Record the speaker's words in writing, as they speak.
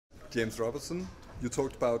James Robertson. You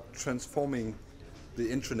talked about transforming the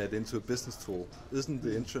intranet into a business tool. Isn't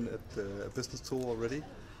the intranet a business tool already?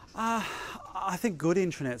 I think good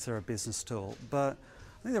intranets are a business tool, but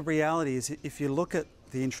I think the reality is if you look at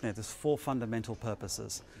the intranet, there's four fundamental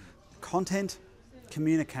purposes. Content,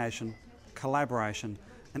 communication, collaboration,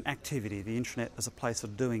 and activity. The intranet as a place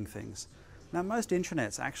of doing things. Now, most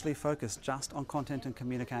intranets actually focus just on content and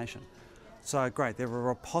communication. So great, there are a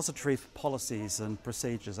repository for policies and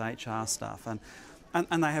procedures, HR stuff,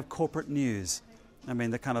 and they have corporate news. I mean,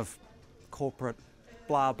 the kind of corporate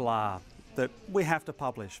blah blah that we have to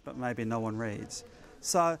publish, but maybe no one reads.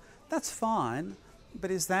 So that's fine, but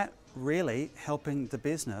is that really helping the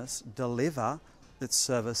business deliver its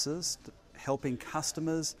services, helping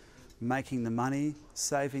customers, making the money,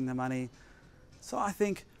 saving the money? So I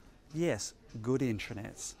think, yes, good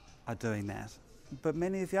intranets are doing that, but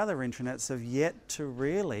many of the other intranets have yet to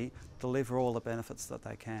really deliver all the benefits that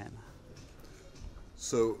they can.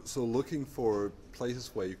 So looking for places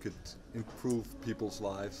where you could improve people's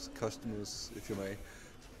lives, customers, if you may,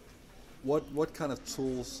 what kind of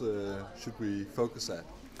tools should we focus at?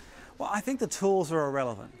 Well, I think the tools are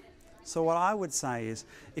irrelevant. So what I would say is,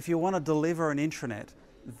 if you want to deliver an intranet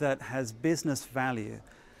that has business value,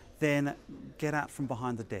 then get out from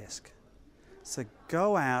behind the desk. So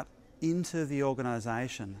go out into the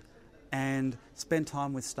organisation and spend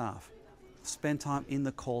time with staff. Spend time in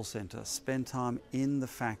the call centre, spend time in the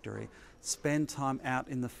factory, spend time out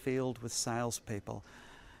in the field with salespeople,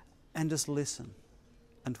 and just listen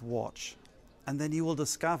and watch. And then you will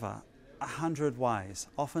discover 100 ways,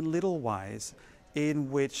 often little ways, in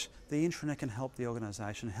which the intranet can help the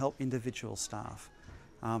organisation, help individual staff,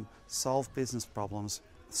 solve business problems,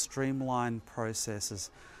 streamline processes,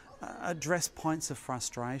 address points of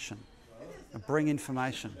frustration, bring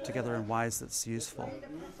information together in ways that's useful.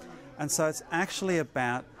 And so it's actually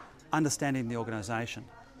about understanding the organisation,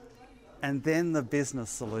 and then the business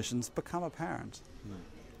solutions become apparent.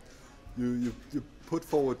 You put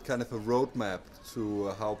forward kind of a roadmap to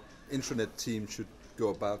how intranet teams should go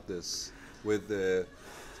about this with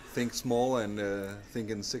think small and think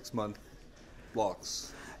in 6-month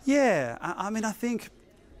blocks. Yeah, I mean, I think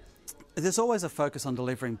there's always a focus on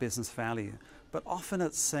delivering business value, but often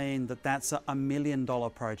it's seen that that's a $1 million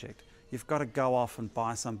project. You've got to go off and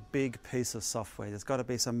buy some big piece of software. There's got to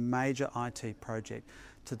be some major IT project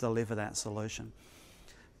to deliver that solution.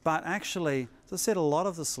 But actually, as I said, a lot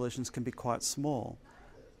of the solutions can be quite small.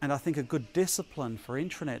 And I think a good discipline for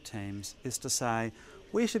intranet teams is to say,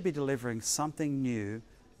 we should be delivering something new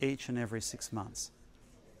each and every 6 months.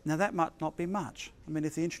 Now that might not be much. I mean,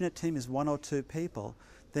 if the intranet team is 1 or 2 people,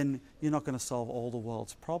 then you're not going to solve all the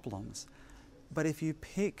world's problems. But if you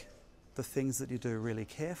pick the things that you do really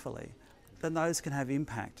carefully, then those can have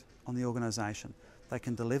impact on the organisation. They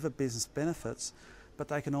can deliver business benefits, but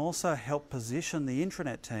they can also help position the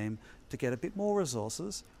intranet team to get a bit more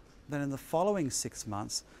resources. Then in the following 6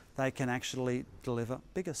 months, they can actually deliver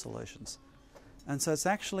bigger solutions. And so it's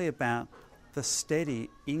actually about the steady,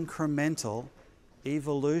 incremental,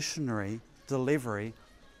 evolutionary delivery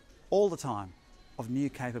all the time of new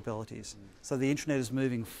capabilities. So the intranet is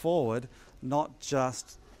moving forward, not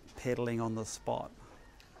just pedaling on the spot.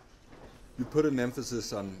 You put an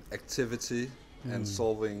emphasis on activity and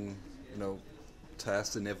solving,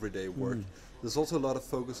 tasks in everyday work. There's also a lot of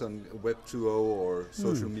focus on Web 2.0 or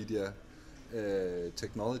social media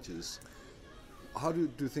technologies. How do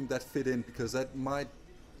you think that fit in? Because that might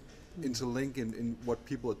interlink in what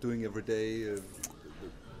people are doing every day.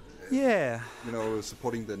 Yeah.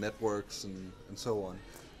 Supporting the networks and so on.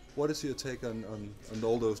 What is your take on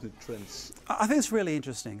all those new trends? I think it's really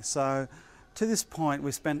interesting. So to this point,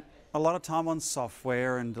 we've spent a lot of time on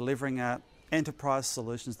software and delivering enterprise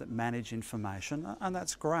solutions that manage information, and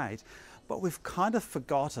that's great. But we've kind of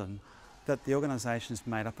forgotten that the organisation is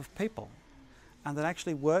made up of people, and that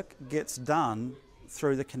actually work gets done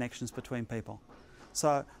through the connections between people.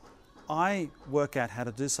 So I work out how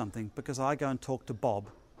to do something because I go and talk to Bob,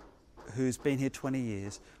 who's been here 20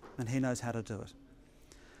 years, and he knows how to do it.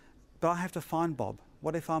 But I have to find Bob.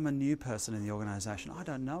 What if I'm a new person in the organisation? I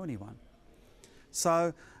don't know anyone.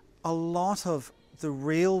 So a lot of the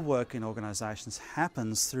real work in organisations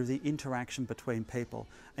happens through the interaction between people,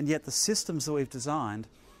 and yet the systems that we've designed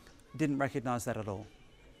didn't recognise that at all.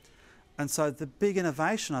 And so the big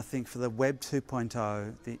innovation, I think, for the Web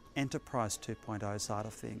 2.0, the Enterprise 2.0 side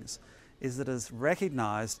of things, is that it's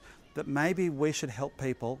recognised that maybe we should help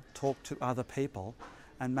people talk to other people,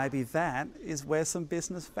 and maybe that is where some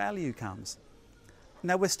business value comes.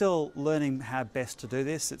 Now, we're still learning how best to do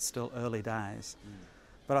this. It's still early days.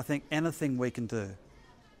 But I think anything we can do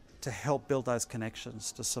to help build those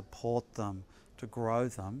connections, to support them, to grow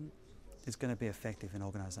them, is going to be effective in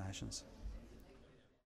organisations.